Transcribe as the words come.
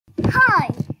Hi,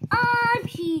 I'm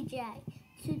GJ.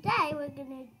 Today we're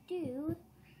going to do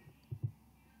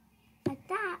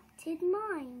adapted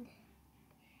mind.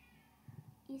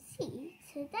 You see,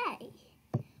 today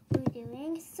we're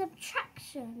doing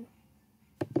subtraction.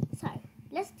 So,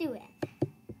 let's do it.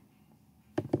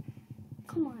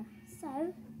 Come on.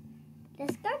 So,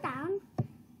 let's go down.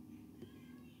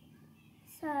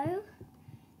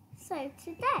 So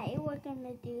today we're going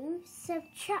to do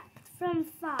subtract from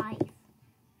 5.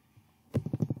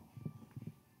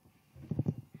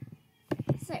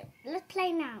 So, let's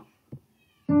play now.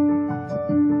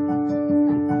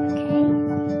 Okay.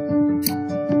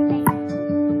 Play now.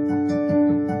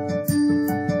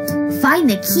 Find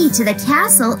the key to the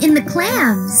castle in the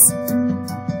clams.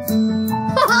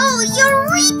 Oh,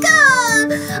 Eureka!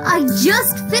 I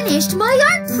just finished my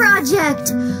art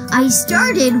project. I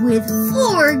started with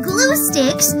 4 glue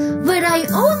sticks, but I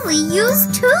only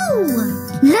used 2.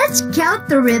 Let's count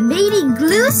the remaining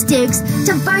glue sticks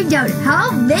to find out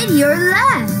how many are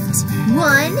left.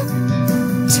 1,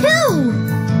 2.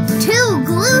 2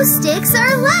 glue sticks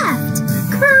are left.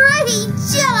 Great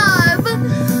job!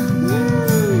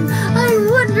 I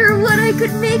wonder what I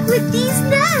could make with these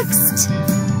next.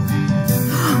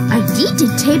 I need to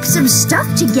tape some stuff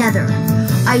together.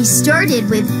 I started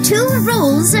with 2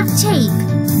 rolls of tape,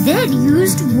 then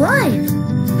used 1.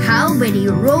 How many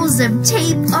rolls of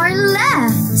tape are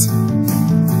left?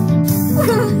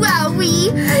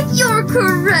 Wowie, you're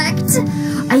correct.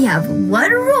 I have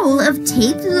 1 roll of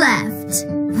tape left.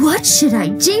 What should I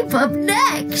tape up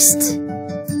next?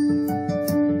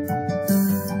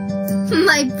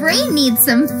 My brain needs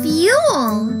some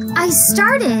fuel. I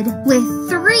started with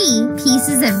 3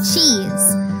 pieces of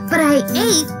cheese, but I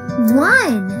ate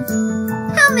 1.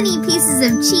 How many pieces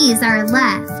of cheese are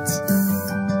left?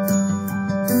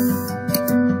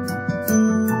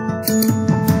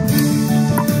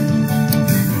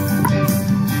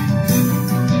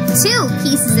 2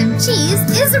 pieces of cheese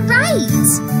is right.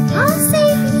 I'll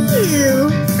save you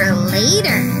for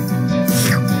later.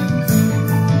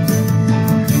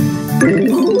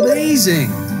 Amazing!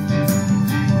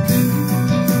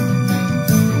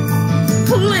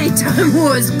 Playtime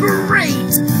was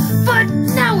great, but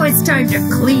now it's time to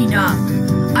clean up.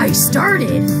 I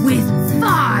started with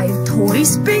 5 toy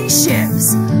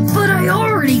spaceships, but I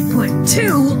already put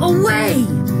 2 away.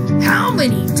 How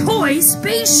many toy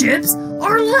spaceships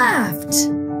are left?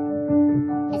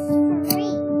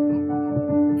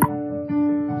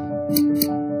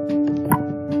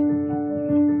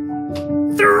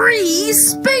 It's 3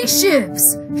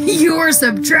 spaceships! Your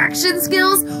subtraction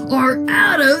skills are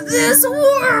out of this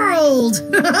world!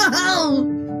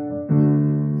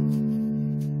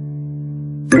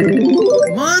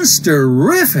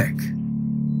 Monster-rific!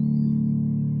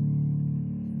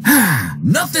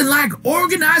 Nothing like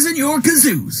organizing your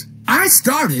kazoos. I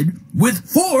started with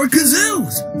 4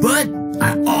 kazoos, but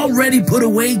I already put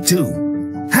away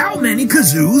 2. How many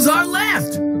kazoos are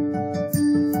left?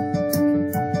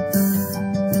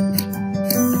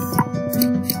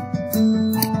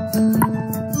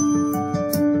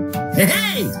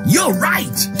 Hey, you're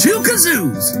right! 2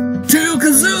 kazoos! 2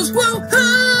 kazoos,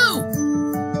 woohoo!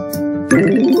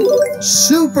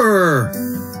 Super!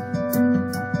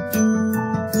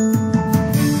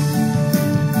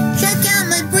 Check out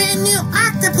my brand new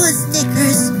octopus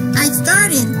stickers. I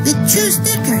started with 2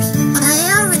 stickers, but I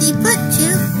already put 2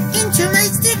 into my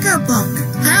sticker book.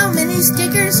 How many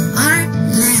stickers are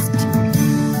left?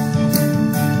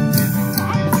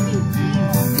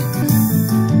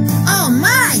 Oh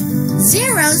my!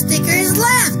 0 stickers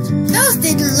left. Those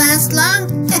didn't last long.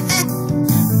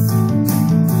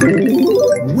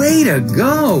 Way to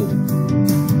go!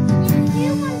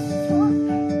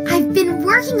 I've been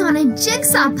working on a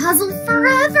jigsaw puzzle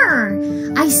forever.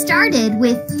 I started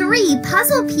with 3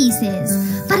 puzzle pieces,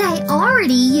 but I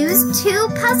already used 2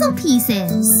 puzzle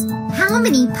pieces. How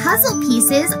many puzzle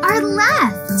pieces are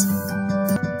left?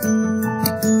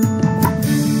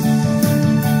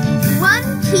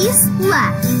 1 piece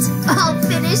left. I'll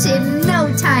finish in no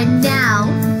time now.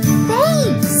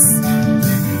 Thanks!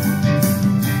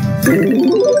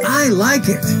 I like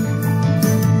it!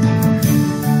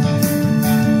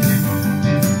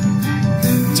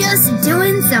 Just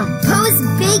doing some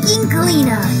post-baking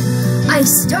cleanup. I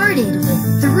started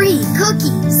with 3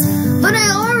 cookies, but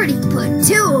I already put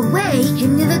 2 away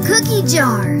into the cookie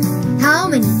jar. How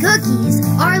many cookies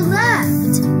are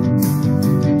left?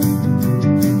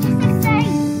 the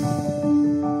same.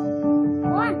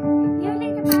 1. Nearly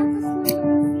the fastest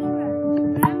number of 0.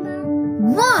 Remember?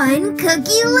 1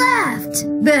 cookie left.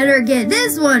 Better get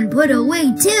this one put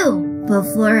away too,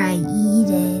 before I eat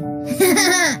it.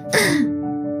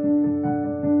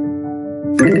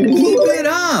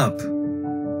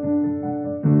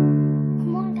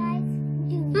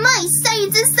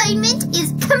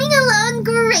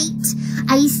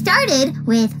 started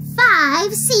with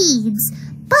 5 seeds,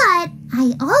 but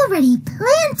I already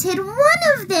planted one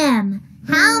of them.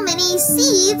 How many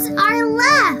seeds are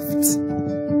left?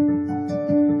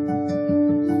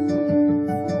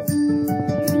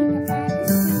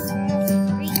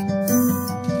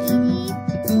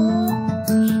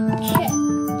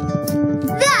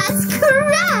 That's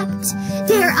correct!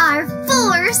 There are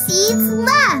 4 seeds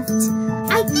left.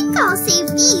 I think I'll save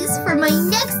these for my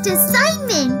next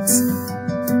assignment.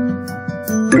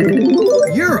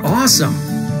 You're awesome.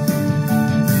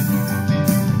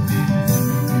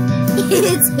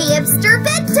 It's hamster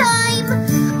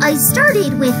bedtime! I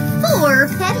started with 4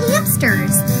 pet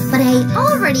hamsters, but I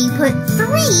already put 3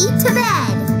 to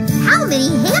bed. How many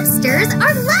hamsters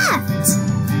are left?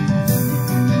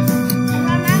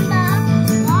 Remember,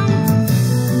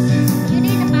 you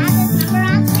need to find this number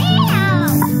on video.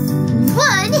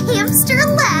 1 hamster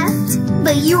left,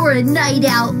 but you're a night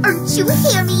owl, aren't you,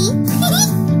 Hammy?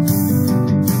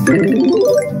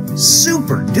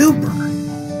 Super duper.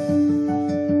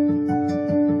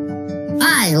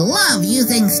 I love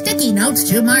using sticky notes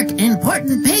to mark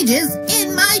important pages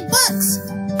in my books.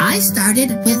 I started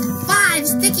with 5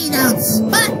 sticky notes,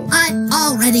 but I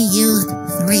already used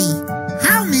 3.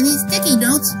 How many sticky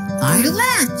notes are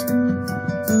left?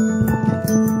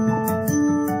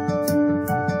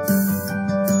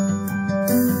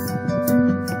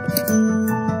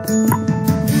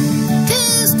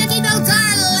 Two sticky notes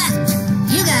are left.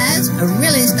 You guys are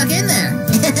really stuck in there.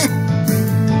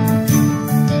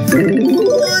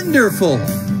 Wonderful.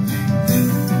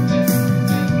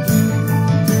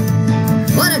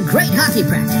 What a great hockey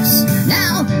practice.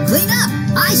 Now, clean up.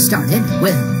 I started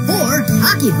with 4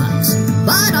 hockey pucks,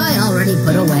 but I already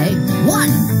put away 1.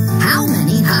 How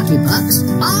many hockey pucks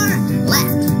are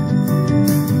left?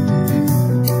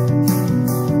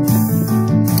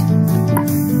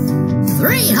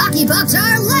 Three hockey pucks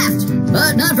are left,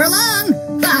 but not for long.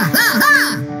 Ha ha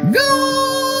ha! Goal!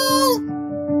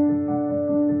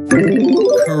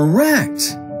 Correct.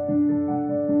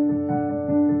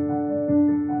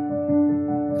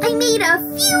 I made a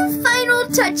few final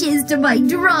touches to my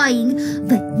drawing,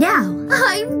 but now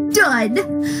I'm done.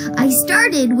 I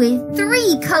started with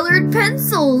 3 colored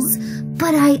pencils,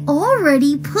 but I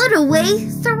already put away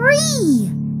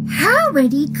 3. How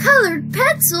many colored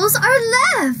pencils are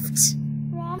left?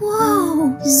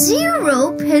 Whoa,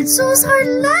 0 pencils are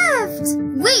left.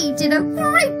 We did a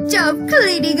great job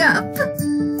cleaning up.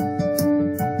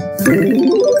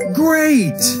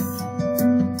 Great.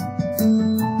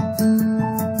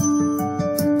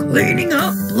 Cleaning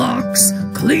up blocks,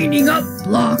 cleaning up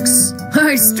blocks.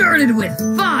 I started with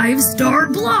 5-star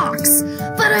blocks,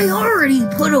 but I already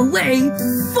put away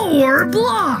 4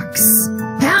 blocks.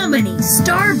 How many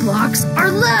star blocks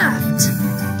are left?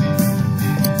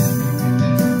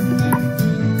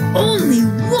 Only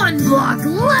 1 block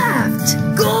left.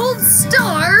 Gold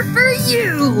star for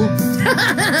you.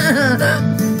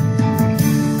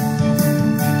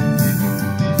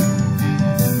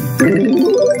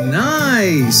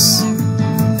 Nice.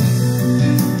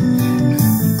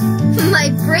 My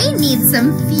brain needs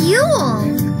some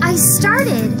fuel. I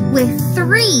started with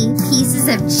 3 pieces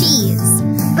of cheese,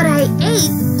 but I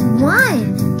ate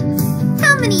 1.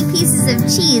 How many pieces of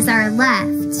cheese are left?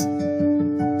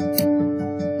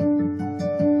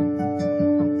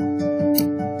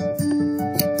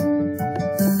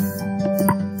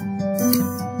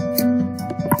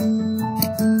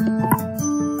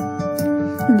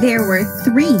 There were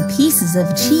 3 pieces of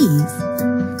cheese.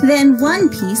 Then 1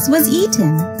 piece was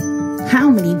eaten. How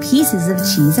many pieces of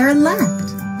cheese are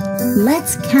left?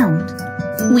 Let's count.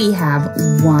 We have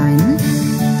 1,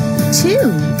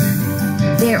 2.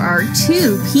 There are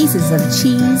 2 pieces of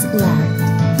cheese left.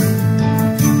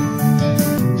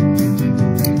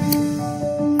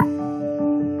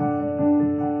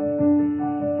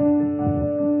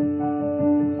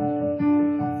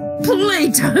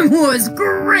 Playtime was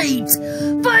great,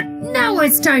 but now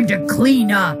it's time to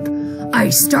clean up. I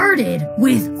started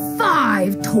with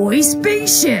 5 toy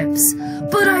spaceships,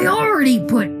 but I already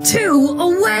put 2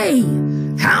 away.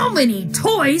 How many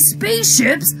toy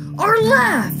spaceships are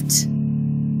left?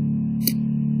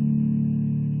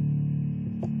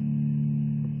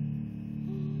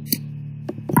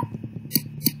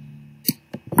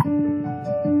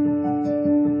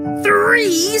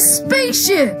 Three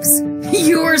spaceships!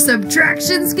 Your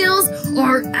subtraction skills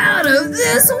are out of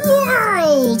this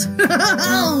world!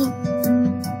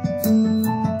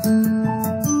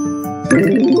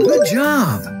 Good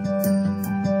job.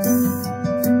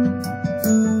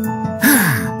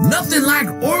 Nothing like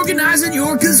organizing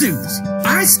your kazoos.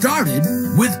 I started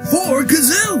with 4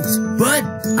 kazoos, but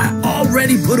I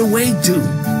already put away 2.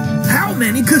 How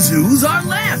many kazoos are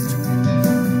left?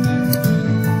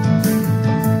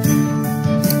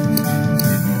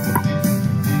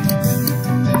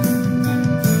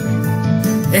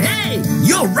 Hey,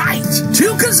 you're right!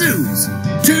 2 kazoos!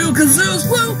 2 kazoos,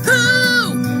 woohoo!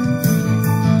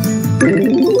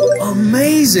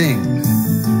 Amazing!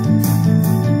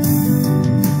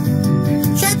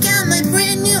 Check out my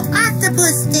brand new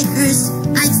octopus stickers.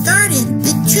 I started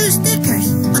with 2 stickers,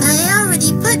 but I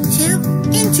already put 2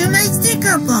 into my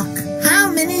sticker book.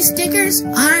 How many stickers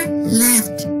are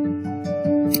left?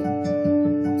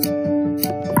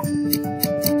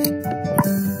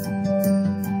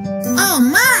 Oh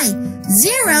my!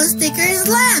 0 stickers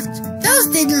left! Those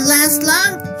didn't last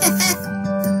long.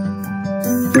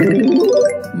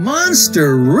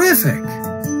 Monster-rific!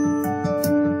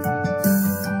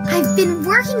 I've been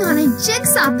working on a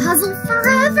jigsaw puzzle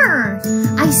forever.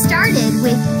 I started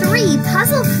with 3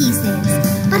 puzzle pieces,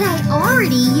 but I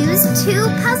already used 2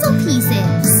 puzzle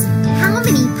pieces. How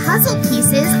many puzzle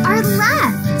pieces are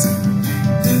left?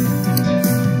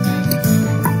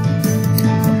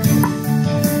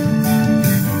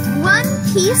 One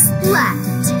piece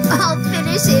left. I'll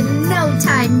finish in no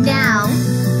time now.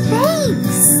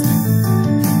 Thanks!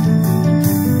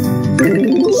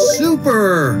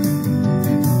 Super!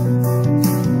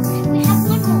 We have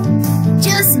one more.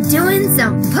 Just doing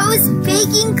some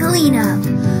post-baking cleanup.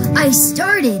 I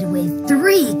started with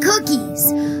 3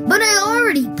 cookies, but I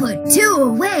already put 2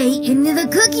 away into the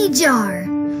cookie jar.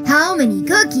 How many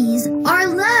cookies are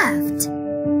left?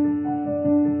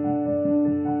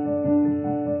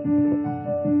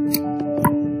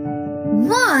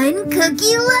 One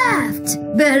cookie left.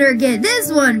 Better get this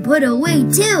one put away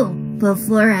too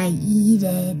before I eat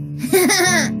it.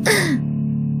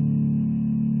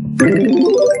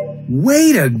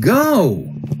 Way to go!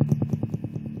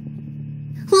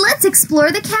 Let's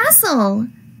explore the castle.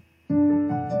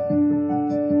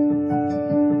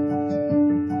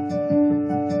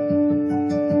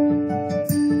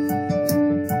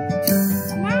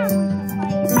 Now we can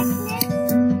play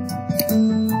Christmas and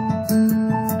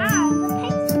the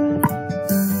pastry.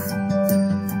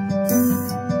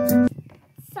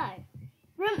 So,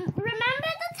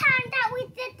 remember the time that we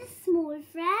did the small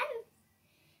friend?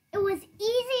 It was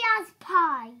easy as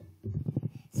pie.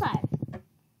 So,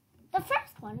 the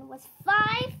first one was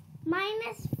 5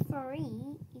 minus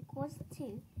 3 equals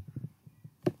 2.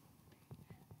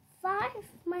 5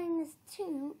 minus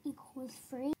 2 equals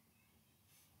 3.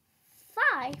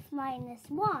 5 minus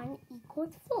 1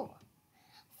 equals 4.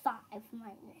 5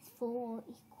 minus 4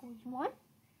 equals 1.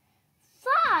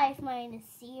 5 minus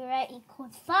 0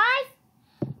 equals 5.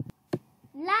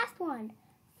 Last one.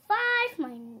 5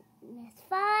 minus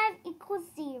 5 equals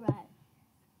 0.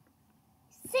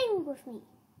 Sing with me.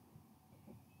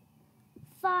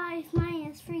 5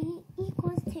 minus 3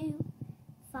 equals 2.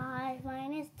 5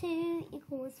 minus 2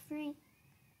 equals 3.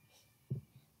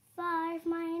 5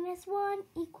 minus 1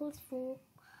 equals 4.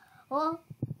 Or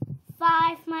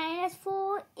 5 minus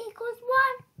 4 equals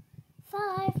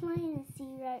 1. 5 minus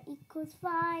 0 equals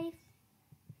 5.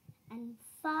 And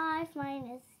 5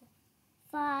 minus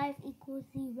 5 equals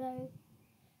 0.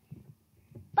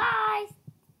 Bye!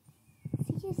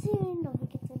 See you soon. Don't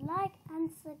forget to like and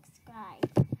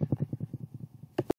subscribe.